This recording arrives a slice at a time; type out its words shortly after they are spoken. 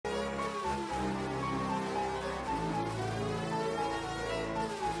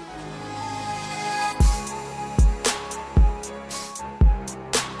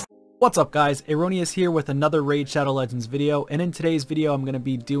What's up guys, Aroneous here with another Raid Shadow Legends video, and in today's video I'm going to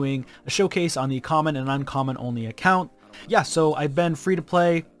be doing a showcase on the common and uncommon only account. Yeah, so I've been free to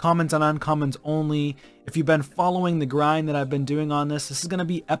play, commons and uncommons only. If you've been following the grind that I've been doing on this is going to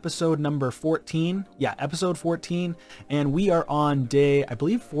be episode number 14. Yeah, episode 14, and we are on day, I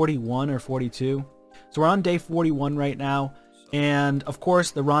believe 41 or 42. So we're on day 41 right now, and of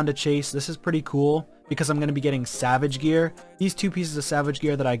course the Ronda Chase, this is pretty cool, because I'm going to be getting Savage Gear. These two pieces of Savage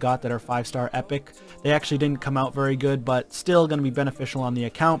Gear that I got that are 5-star epic, they actually didn't come out very good, but still going to be beneficial on the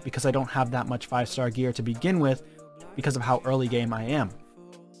account because I don't have that much 5-star gear to begin with because of how early game I am.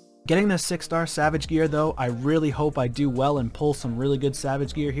 Getting the 6-star Savage Gear though, I really hope I do well and pull some really good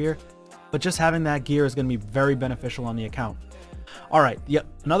Savage Gear here, but just having that gear is going to be very beneficial on the account. Alright, yep,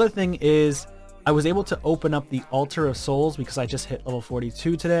 another thing is I was able to open up the Altar of Souls because I just hit level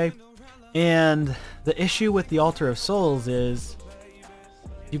 42 today. And the issue with the Altar of Souls is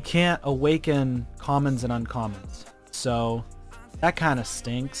you can't awaken commons and uncommons. So that kind of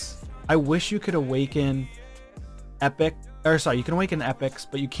stinks. I wish you could awaken you can awaken epics,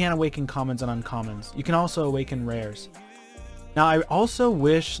 but you can't awaken commons and uncommons. You can also awaken rares. Now I also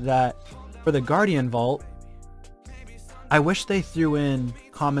wish that for the Guardian Vault, I wish they threw in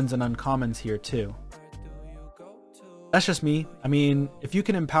commons and uncommons here too. That's just me. I mean, if you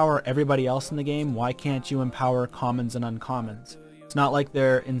can empower everybody else in the game, why can't you empower commons and uncommons? It's not like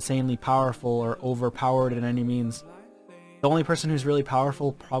they're insanely powerful or overpowered in any means. The only person who's really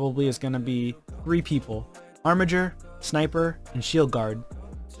powerful probably is going to be 3 people. Armiger, Sniper, and Shield Guard.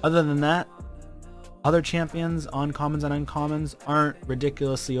 Other than that, other champions on commons and uncommons aren't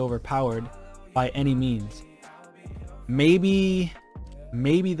ridiculously overpowered by any means. Maybe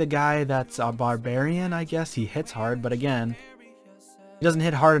the guy that's a barbarian, I guess, he hits hard, but again, he doesn't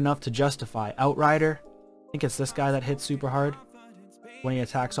hit hard enough to justify. Outrider, I think it's this guy that hits super hard when he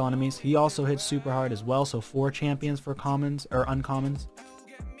attacks all enemies. He also hits super hard as well, so 4 champions for commons or uncommons.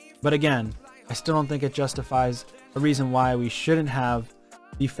 But again, I still don't think it justifies a reason why we shouldn't have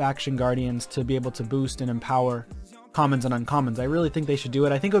the faction guardians to be able to boost and empower commons and uncommons. I really think they should do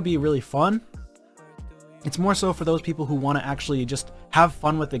it. I think it would be really fun. It's more so for those people who want to actually just have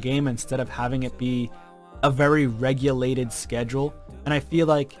fun with the game instead of having it be a very regulated schedule. And I feel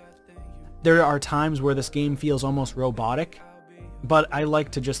like there are times where this game feels almost robotic, but I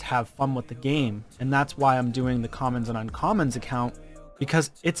like to just have fun with the game. And that's why I'm doing the commons and uncommons account, because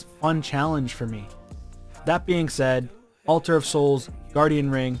it's a fun challenge for me. That being said, Altar of Souls,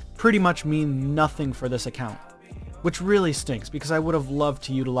 Guardian Ring pretty much mean nothing for this account, which really stinks because I would have loved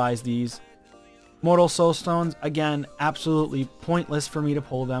to utilize these. Mortal Soul Stones, again, absolutely pointless for me to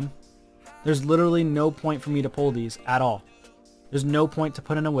pull them. There's literally no point for me to pull these at all. There's no point to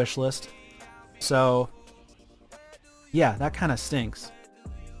put in a wish list. So, yeah, that kind of stinks.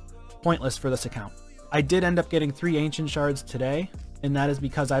 Pointless for this account. I did end up getting 3 Ancient Shards today, and that is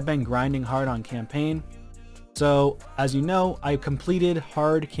because I've been grinding hard on campaign. So, as you know, I completed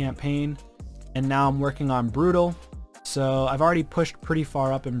hard campaign, and now I'm working on brutal. So, I've already pushed pretty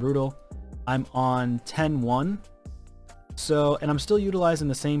far up in brutal. I'm on 10-1, so, and I'm still utilizing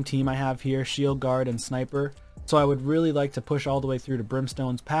the same team I have here, Shield Guard and Sniper, so I would really like to push all the way through to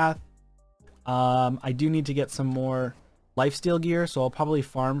Brimstone's Path. I do need to get some more lifesteal gear, so I'll probably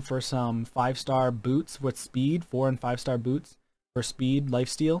farm for some 5-star boots with speed, 4 and 5-star boots for speed,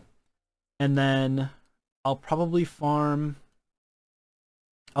 lifesteal, and then I'll probably farm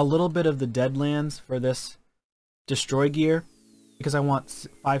a little bit of the Deadlands for this destroy gear, because I want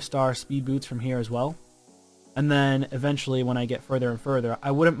 5-star speed boots from here as well. And then eventually when I get further and further, I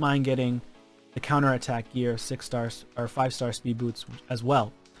wouldn't mind getting the counterattack gear 6-star or 5-star speed boots as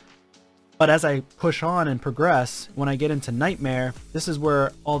well. But as I push on and progress, when I get into Nightmare, this is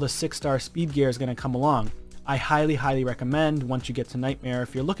where all the 6-star speed gear is going to come along. I highly recommend, once you get to Nightmare,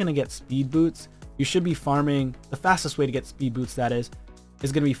 if you're looking to get speed boots, you should be farming, the fastest way to get speed boots that is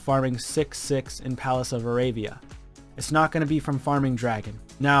going to be farming 6/6 in Palace of Aravia. It's not going to be from farming Dragon.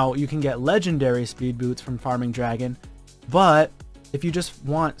 Now, you can get legendary speed boots from farming Dragon, but if you just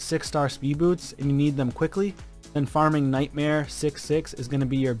want 6-star speed boots and you need them quickly, then farming Nightmare 6/6 is going to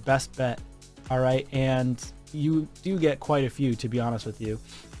be your best bet. Alright, and you do get quite a few, to be honest with you.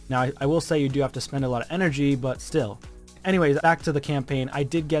 Now, I will say you do have to spend a lot of energy, but still. Anyways, back to the campaign. I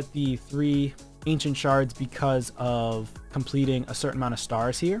did get the 3 Ancient Shards because of completing a certain amount of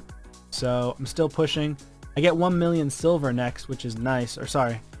stars here. So, I'm still pushing. I get 1 million silver next, which is nice. Or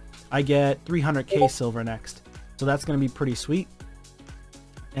sorry, I get 300k silver next. So that's going to be pretty sweet.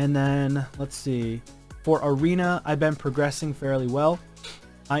 And then, let's see. For Arena, I've been progressing fairly well.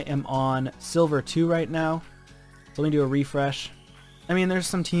 I am on Silver 2 right now. So let me do a refresh. I mean, there's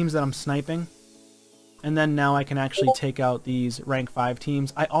some teams that I'm sniping. And then now I can actually take out these rank 5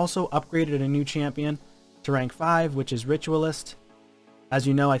 teams. I also upgraded a new champion to rank 5, which is Ritualist. As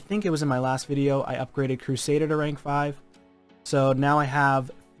you know, I think it was in my last video, I upgraded Crusader to rank 5. So now I have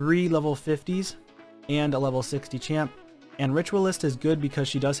 3 level 50s and a level 60 champ. And Ritualist is good because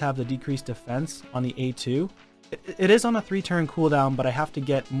she does have the decreased defense on the A2. It is on a 3-turn cooldown, but I have to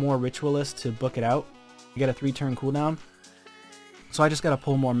get more Ritualist to book it out. I get a 3-turn cooldown. So I just gotta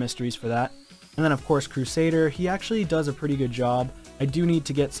pull more mysteries for that. And then of course Crusader, he actually does a pretty good job. I do need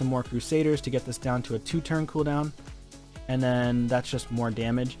to get some more Crusaders to get this down to a 2-turn cooldown. And then that's just more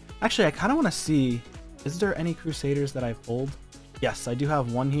damage. Actually, I kind of want to see, is there any Crusaders that I've pulled? Yes, I do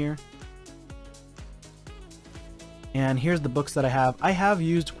have one here. And here's the books that I have. I have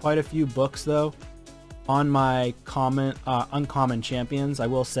used quite a few books though on my uncommon champions, I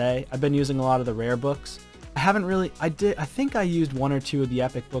will say. I've been using a lot of the rare books. I haven't really, I think I used 1 or 2 of the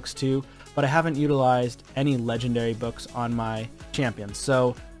epic books too, but I haven't utilized any legendary books on my champions.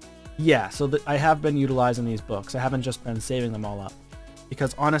 So yeah, so I have been utilizing these books. I haven't just been saving them all up.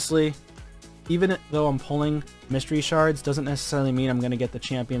 Because honestly, even though I'm pulling mystery shards, doesn't necessarily mean I'm going to get the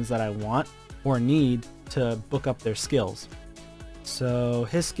champions that I want or need to book up their skills. So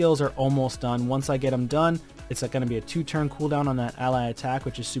his skills are almost done. Once I get them done, it's going to be a 2-turn cooldown on that ally attack,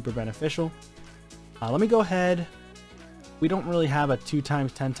 which is super beneficial. Let me go ahead. We don't really have a 2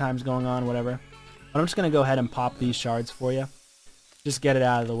 times 10 times going on, whatever. But I'm just going to go ahead and pop these shards for you. Just get it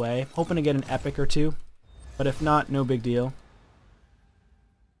out of the way. Hoping to get an epic or 2. But if not, no big deal.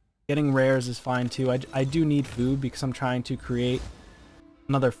 Getting rares is fine too. I do need food because I'm trying to create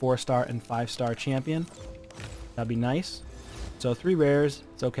another 4-star and 5-star champion. That'd be nice. So 3 rares,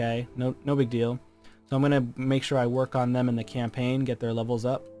 it's okay. No big deal. So I'm going to make sure I work on them in the campaign, get their levels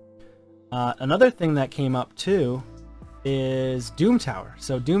up. Another thing that came up too is Doom Tower.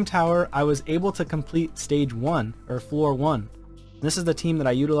 So Doom Tower, I was able to complete stage 1 or floor 1. This is the team that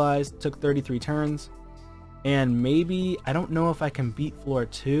I utilized, took 33 turns, and maybe, I don't know if I can beat floor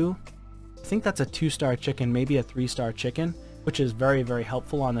 2. I think that's a 2-star chicken, maybe a 3-star chicken, which is very, very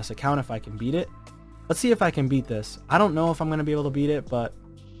helpful on this account if I can beat it. Let's see if I can beat this. I don't know if I'm going to be able to beat it, but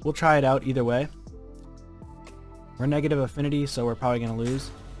we'll try it out either way. We're negative affinity, so we're probably going to lose.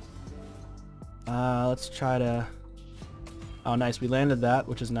 Let's try to... Oh, nice. We landed that,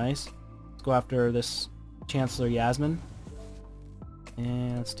 which is nice. Let's go after this Chancellor Yasmin.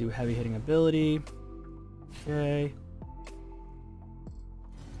 And let's do heavy hitting ability. Okay.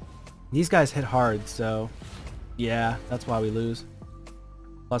 These guys hit hard, so yeah, that's why we lose.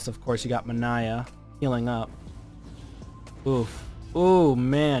 Plus, of course, you got Manaya healing up. Oof. Ooh,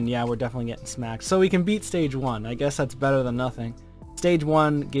 man. Yeah, we're definitely getting smacked. So we can beat stage 1. I guess that's better than nothing. Stage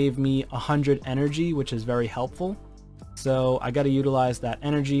 1 gave me 100 energy, which is very helpful. So I got to utilize that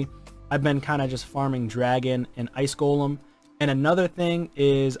energy. I've been kind of just farming Dragon and Ice Golem. And another thing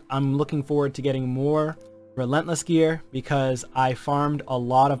is I'm looking forward to getting more Relentless gear because I farmed a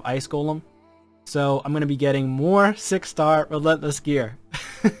lot of Ice Golem. So I'm going to be getting more 6-star Relentless gear.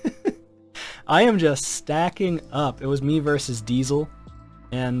 I am just stacking up. It was me versus Diesel.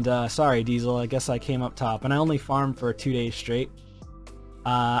 And sorry Diesel, I guess I came up top. And I only farmed for 2 days straight.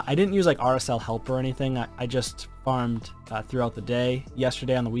 I didn't use like RSL help or anything. I just farmed throughout the day,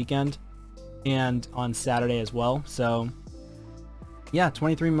 yesterday on the weekend, and on Saturday as well. So yeah,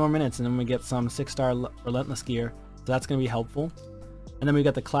 23 more minutes and then we get some 6-star Relentless gear. So that's going to be helpful. And then we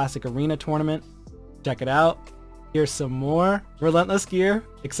got the Classic Arena Tournament. Check it out. Here's some more Relentless gear,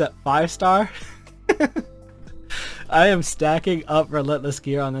 except 5-star. I am stacking up Relentless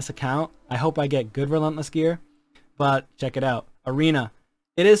gear on this account. I hope I get good Relentless gear. But check it out. Arena.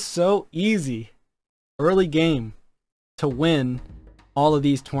 It is so easy early game to win all of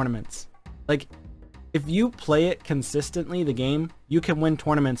these tournaments. Like, if you play it consistently, the game, you can win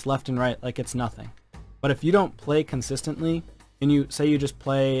tournaments left and right like it's nothing. But if you don't play consistently, and you say you just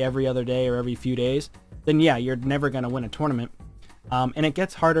play every other day or every few days, then yeah, you're never going to win a tournament. And it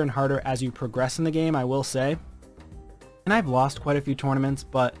gets harder and harder as you progress in the game, I will say. And I've lost quite a few tournaments,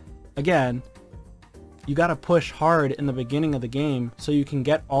 but again, you got to push hard in the beginning of the game so you can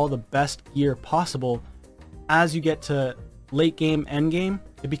get all the best gear possible. As you get to late game, end game,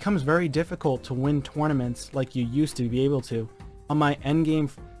 it becomes very difficult to win tournaments like you used to be able to. On my end game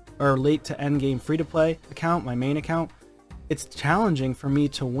or late to end game free-to-play account, my main account, it's challenging for me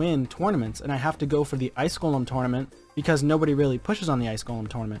to win tournaments, and I have to go for the Ice Golem tournament because nobody really pushes on the Ice Golem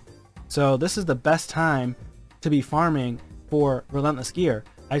tournament. So this is the best time to be farming for Relentless gear.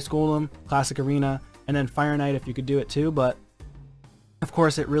 Ice Golem, Classic Arena, and then Fire Knight if you could do it too, but of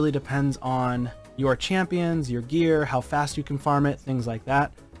course it really depends on your champions, your gear, how fast you can farm it, things like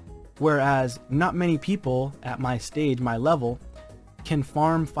that. Whereas not many people at my stage, my level, can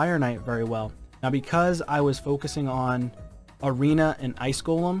farm Fire Knight very well. Now because I was focusing on Arena and Ice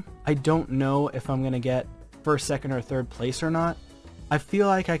Golem, I don't know if I'm going to get first, second, or third place or not. I feel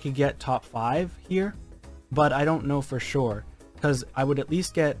like I could get top 5 here, but I don't know for sure, because I would at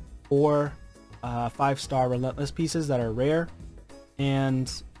least get 4 5-star Relentless pieces that are rare,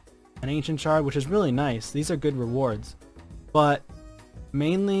 and an Ancient Shard, which is really nice. These are good rewards. But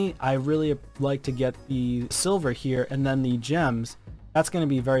mainly, I really like to get the silver here, and then the gems. That's going to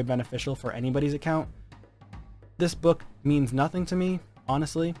be very beneficial for anybody's account. This book means nothing to me,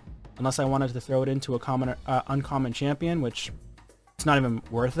 honestly, unless I wanted to throw it into a common, uncommon champion, which it's not even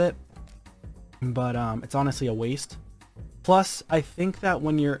worth it. But it's honestly a waste. Plus, I think that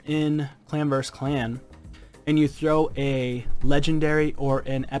when you're in Clan vs. Clan and you throw a legendary or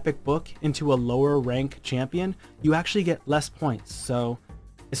an epic book into a lower rank champion, you actually get less points. So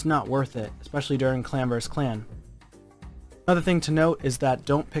it's not worth it, especially during Clan vs. Clan. Another thing to note is that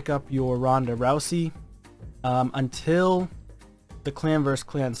don't pick up your Ronda Rousey until the Clan vs.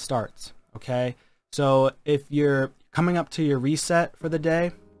 Clan starts, okay? So if you're coming up to your reset for the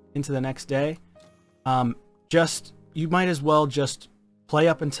day, into the next day, you might as well just play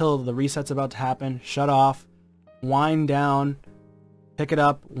up until the reset's about to happen, shut off, wind down, pick it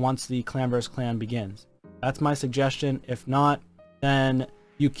up once the Clan vs. Clan begins. That's my suggestion. If not, then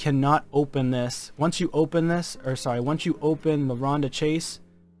you cannot open this. Once you open the Ronda Chase,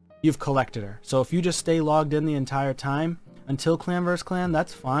 you've collected her. So if you just stay logged in the entire time until Clan vs. Clan,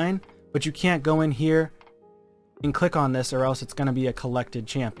 that's fine, but you can't go in here and click on this, or else it's going to be a collected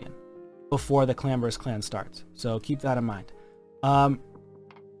champion before the Clan vs. Clan starts. So keep that in mind.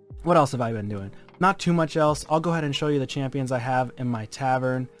 What else have I been doing? Not too much else. I'll go ahead and show you the champions I have in my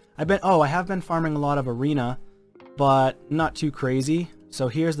tavern. I have been farming a lot of Arena, but not too crazy. So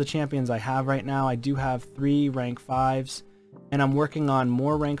here's the champions I have right now. I do have 3 rank 5s, and I'm working on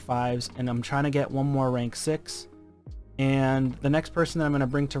more rank 5s, and I'm trying to get 1 more rank 6. And the next person that I'm going to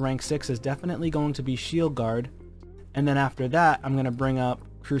bring to rank 6 is definitely going to be Shield Guard. And then after that, I'm going to bring up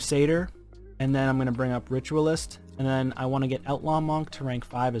Crusader, and then I'm going to bring up Ritualist, and then I want to get Outlaw Monk to rank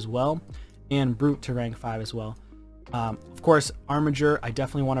 5 as well, and Brute to rank 5 as well. Of course, Armiger I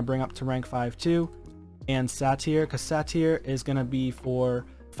definitely want to bring up to rank 5 too, and Satyr, because Satyr is going to be for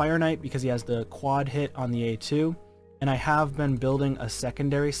Fire Knight because he has the quad hit on the A2, and I have been building a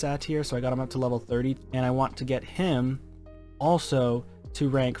secondary Satyr, so I got him up to level 30, and I want to get him also to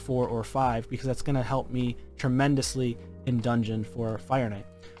rank 4 or 5 because that's going to help me tremendously in dungeon for Fire Knight.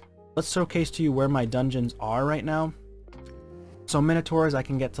 Let's showcase to you where my dungeons are right now. So Minotaurs I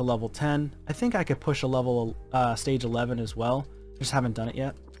can get to level 10. I think I could push a level stage 11 as well. Just haven't done it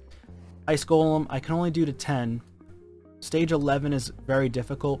yet. Ice Golem I can only do to 10. Stage 11 is very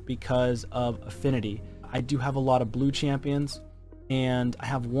difficult because of affinity. I do have a lot of blue champions, and I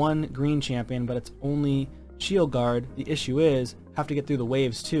have 1 green champion, but it's only Shield Guard. The issue is I have to get through the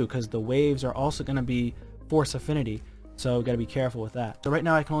waves too, because the waves are also going to be force affinity. So got to be careful with that. So right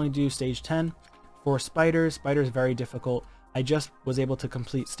now I can only do stage 10. For spiders, spiders very difficult. I just was able to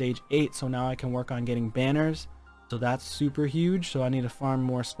complete stage 8, so now I can work on getting banners. So that's super huge. So I need to farm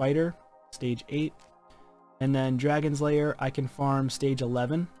more spider, stage 8. And then Dragon's Lair, I can farm stage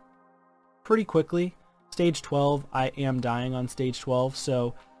 11 pretty quickly. Stage 12, I am dying on stage 12,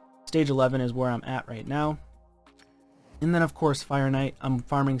 so stage 11 is where I'm at right now. And then of course Fire Knight, I'm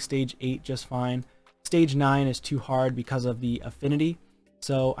farming stage 8 just fine. Stage 9 is too hard because of the affinity,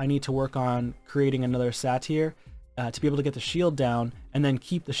 so I need to work on creating another Satyr to be able to get the shield down and then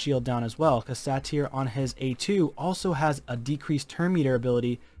keep the shield down as well, because Satyr on his A2 also has a decreased turn meter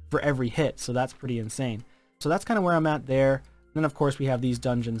ability for every hit, so that's pretty insane. So that's kind of where I'm at there. And then of course we have these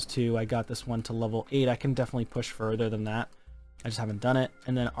dungeons too. I got this one to level 8. I can definitely push further than that. I just haven't done it.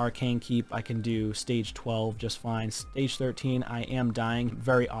 And then Arcane Keep, I can do stage 12 just fine. Stage 13, I am dying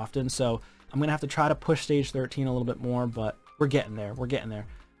very often, so I'm going to have to try to push stage 13 a little bit more, but we're getting there. We're getting there.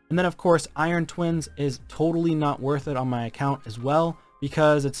 And then of course Iron Twins is totally not worth it on my account as well,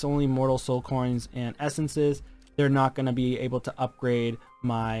 because it's only Mortal Soul Coins and Essences. They're not going to be able to upgrade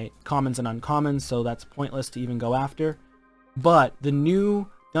my commons and uncommons, so that's pointless to even go after. But the new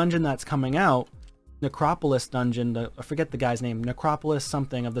dungeon that's coming out, Necropolis dungeon, I forget the guy's name, Necropolis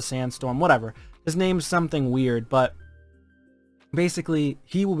something of the Sandstorm, whatever. His name's something weird, but basically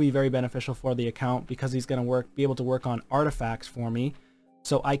he will be very beneficial for the account because he's going to be able to work on artifacts for me.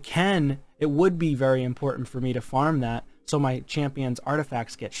 So it would be very important for me to farm that so my champion's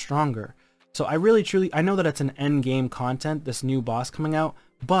artifacts get stronger. So I really truly, I know that it's an end game content, this new boss coming out,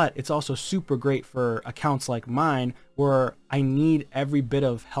 but it's also super great for accounts like mine where I need every bit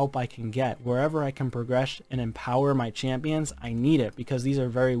of help I can get. Wherever I can progress and empower my champions, I need it because these are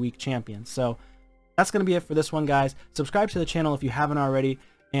very weak champions. So that's going to be it for this one, guys. Subscribe to the channel if you haven't already,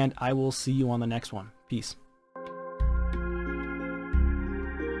 and I will see you on the next one. Peace.